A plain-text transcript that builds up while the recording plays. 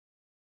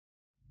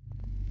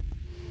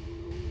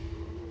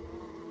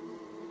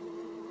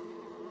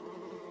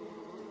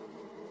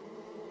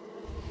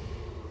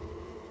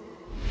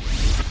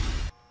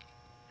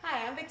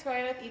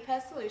Victoria with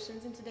ePest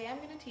Solutions, and today I'm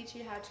going to teach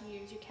you how to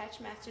use your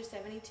Catchmaster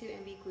 72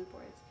 MB glue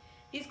boards.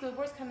 These glue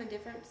boards come in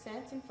different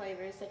scents and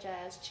flavors such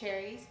as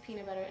cherries,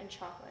 peanut butter, and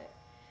chocolate.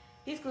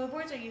 These glue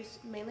boards are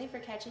used mainly for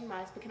catching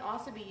mice, but can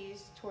also be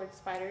used towards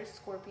spiders,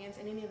 scorpions,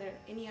 and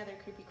any other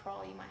creepy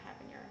crawly you might have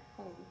in your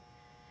home.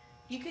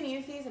 You can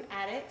use these in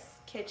attics,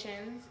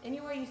 kitchens,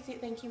 anywhere you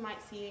think you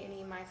might see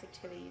any mice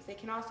activities. They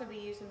can also be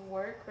used in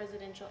work,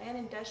 residential, and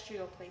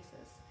industrial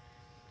places.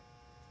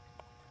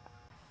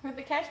 With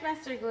the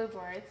Catchmaster glue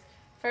boards,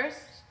 first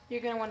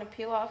you're going to want to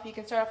peel off. You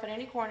can start off at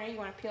any corner. You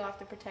want to peel off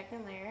the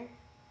protectant layer,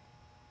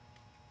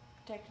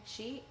 protected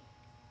sheet.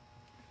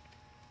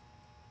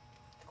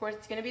 Of course,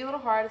 it's going to be a little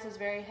hard. This is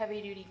very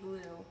heavy-duty glue.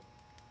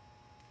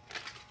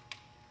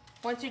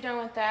 Once you're done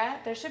with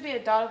that, there should be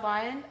a dotted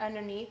line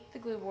underneath the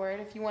glue board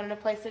if you wanted to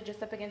place it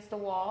just up against the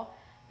wall.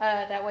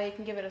 That way you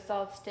can give it a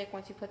solid stick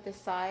once you put this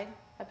side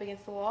up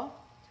against the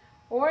wall.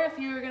 Or if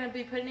you're going to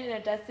be putting it in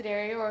a dusted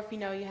area, or if you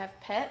know you have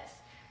pets,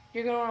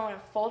 you're going to want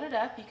to fold it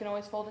up. You can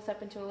always fold this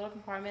up into a little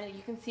compartment.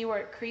 You can see where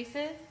it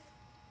creases.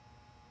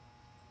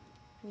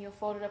 And you'll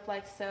fold it up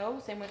like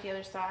so. Same with the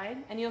other side.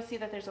 And you'll see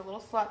that there's a little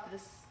slot that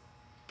this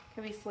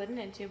can be slidden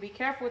into. Be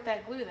careful with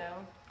that glue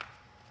though.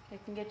 It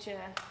can get you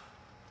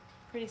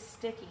pretty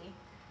sticky.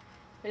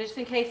 But just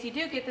in case you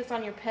do get this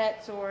on your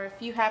pets, or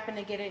if you happen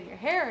to get it in your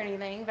hair or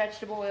anything,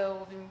 vegetable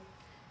oil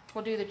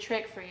will do the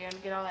trick for you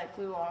and get all that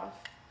glue off.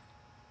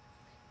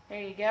 There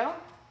you go.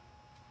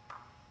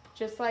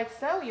 Just like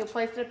so, you'll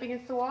place it up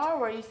against the wall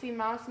where you see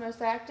mouse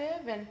most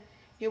active, and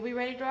you'll be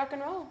ready to rock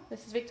and roll.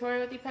 This is Victoria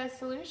with ePest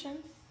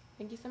Solutions.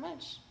 Thank you so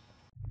much.